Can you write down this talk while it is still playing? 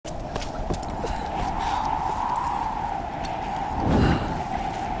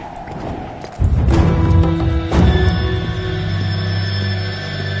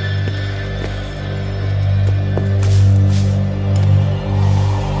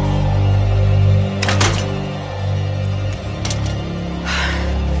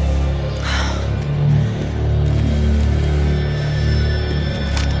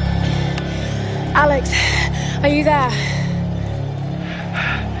you there?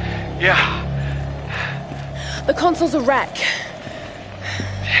 Yeah. The console's a wreck.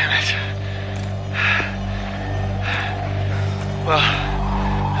 Damn it. Well,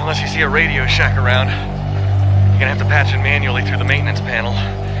 unless you see a Radio Shack around, you're gonna have to patch it manually through the maintenance panel.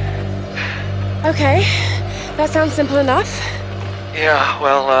 Okay, that sounds simple enough. Yeah,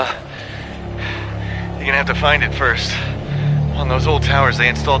 well, you're gonna have to find it first. On those old towers, they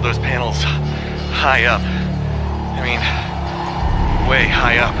installed those panels high up. I mean, way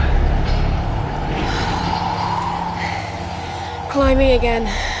high up. Climbing again.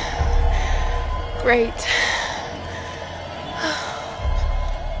 Great.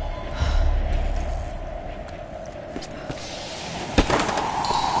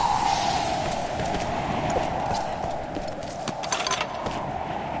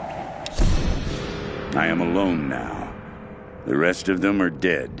 I am alone now. The rest of them are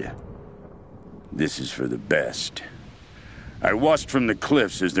dead. This is for the best. I watched from the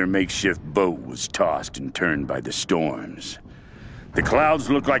cliffs as their makeshift boat was tossed and turned by the storms. The clouds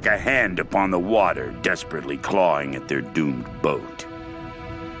looked like a hand upon the water, desperately clawing at their doomed boat.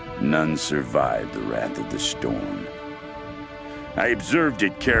 None survived the wrath of the storm. I observed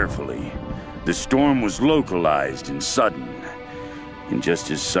it carefully. The storm was localized and sudden, and just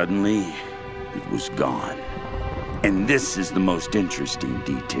as suddenly, it was gone. And this is the most interesting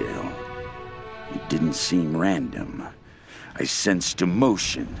detail. It didn't seem random. I sensed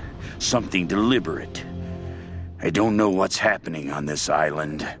emotion, something deliberate. I don't know what's happening on this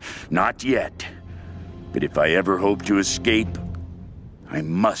island. Not yet. But if I ever hope to escape, I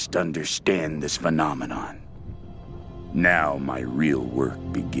must understand this phenomenon. Now my real work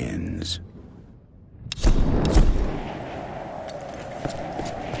begins.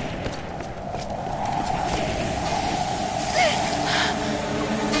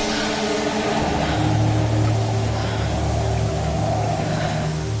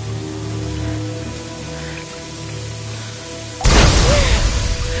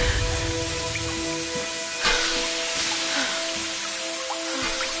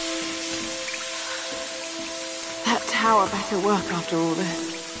 Tower better work after all this.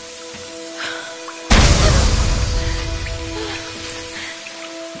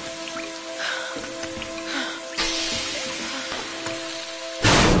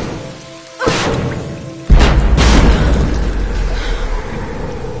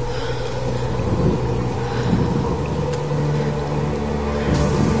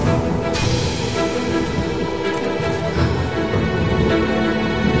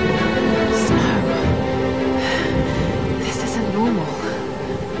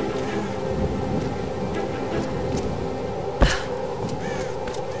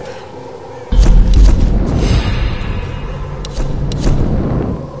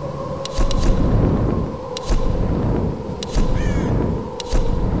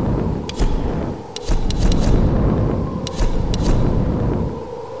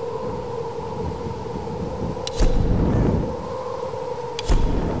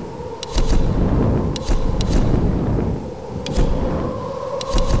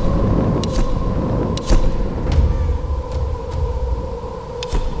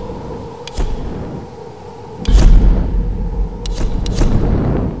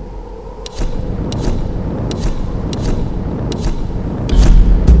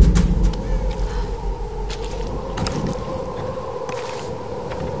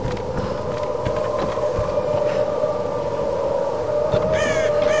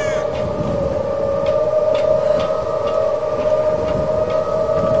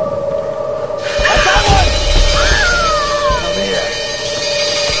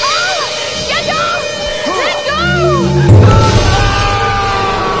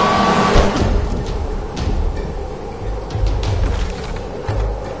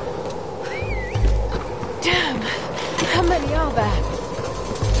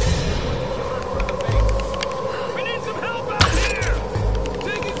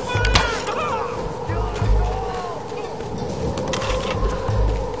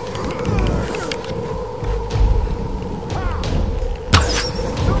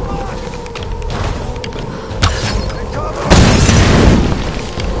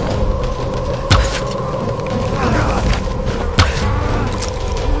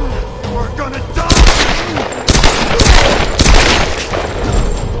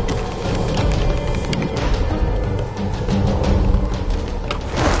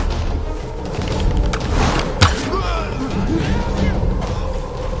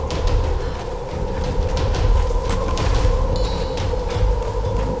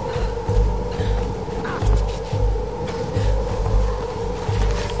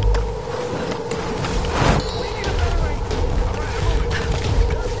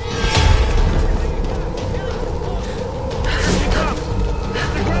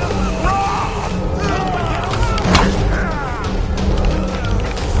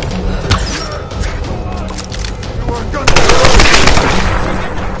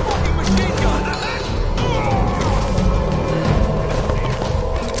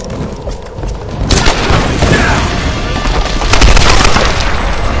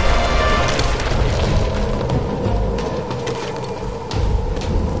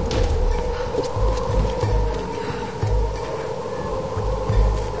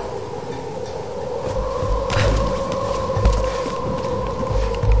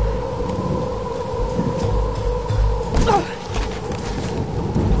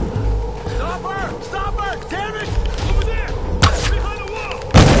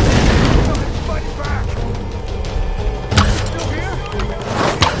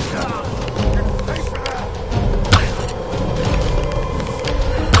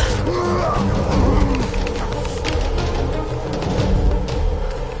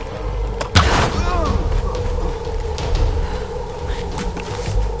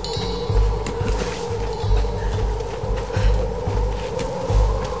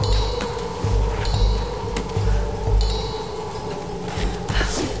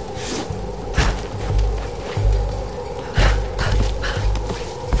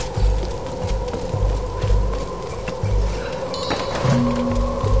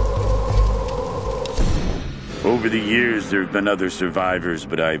 Over the years, there have been other survivors,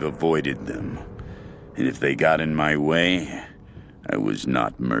 but I've avoided them. And if they got in my way, I was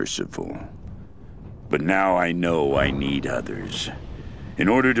not merciful. But now I know I need others. In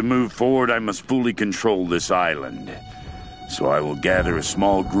order to move forward, I must fully control this island. So I will gather a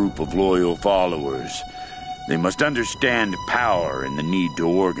small group of loyal followers. They must understand power and the need to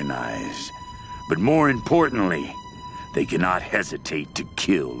organize. But more importantly, they cannot hesitate to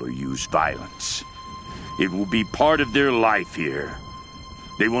kill or use violence. It will be part of their life here.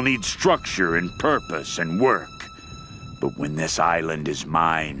 They will need structure and purpose and work. But when this island is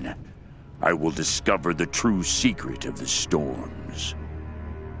mine, I will discover the true secret of the storms.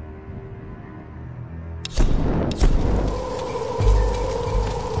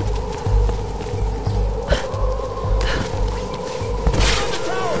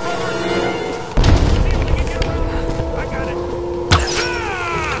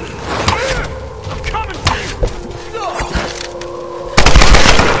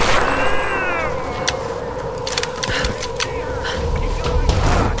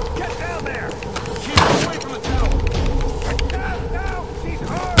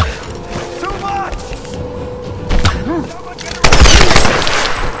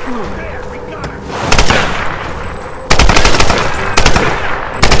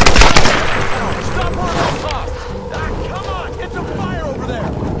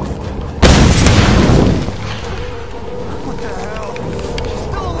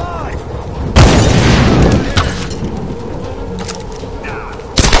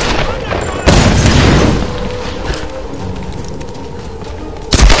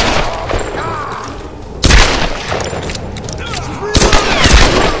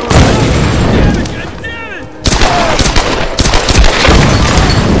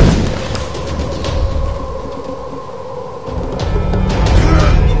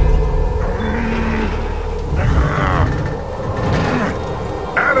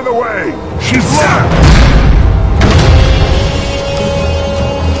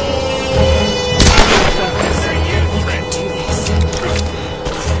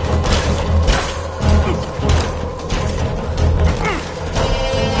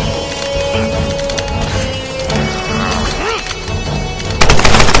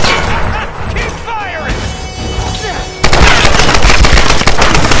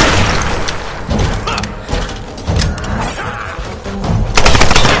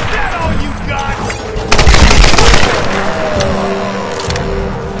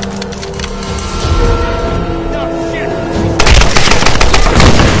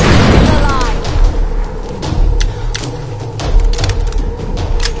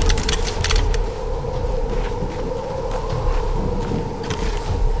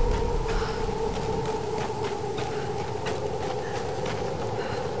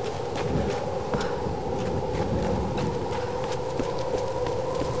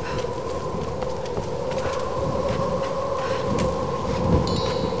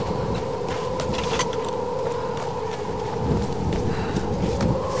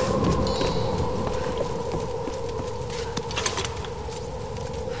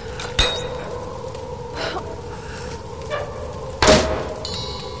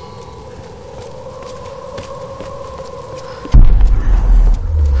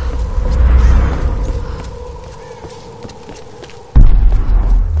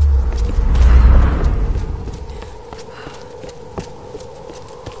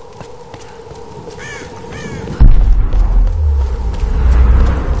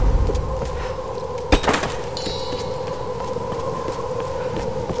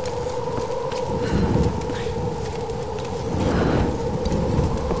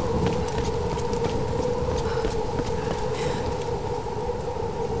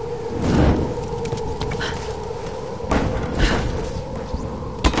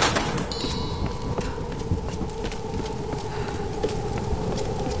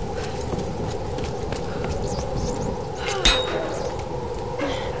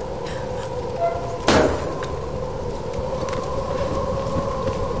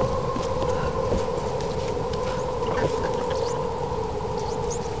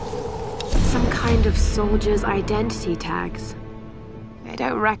 Of soldiers' identity tags. I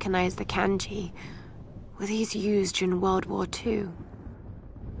don't recognize the kanji. Were these used during World War II?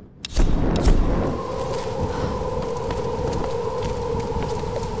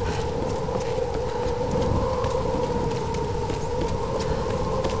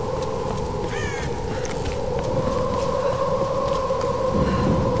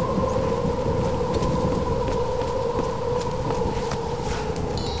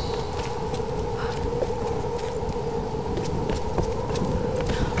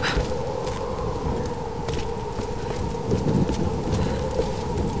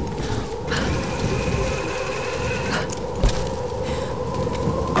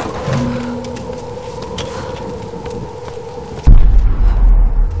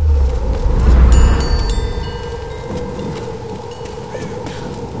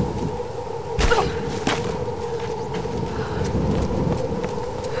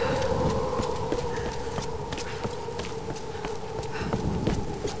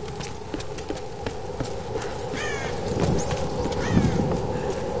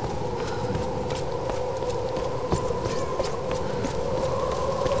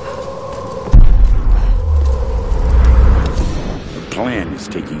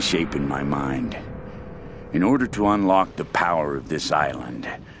 taking shape in my mind. In order to unlock the power of this island,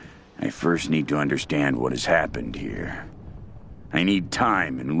 I first need to understand what has happened here. I need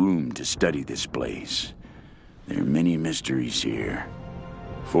time and room to study this place. There are many mysteries here,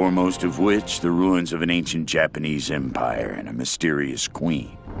 foremost of which the ruins of an ancient Japanese empire and a mysterious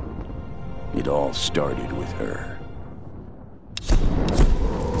queen. It all started with her.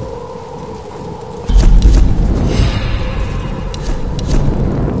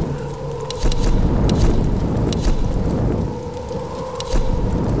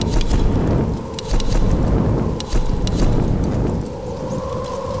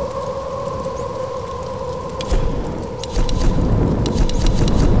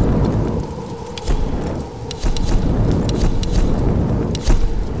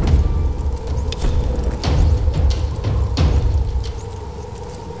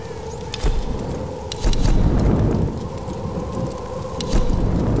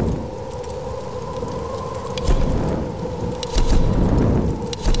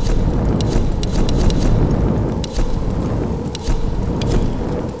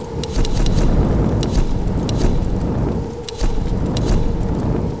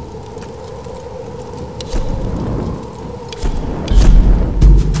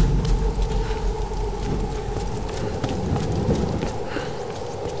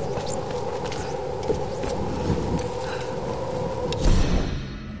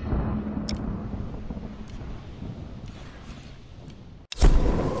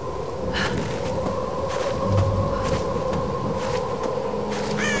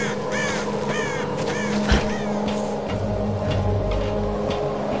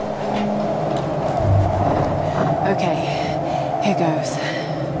 Okay, here goes.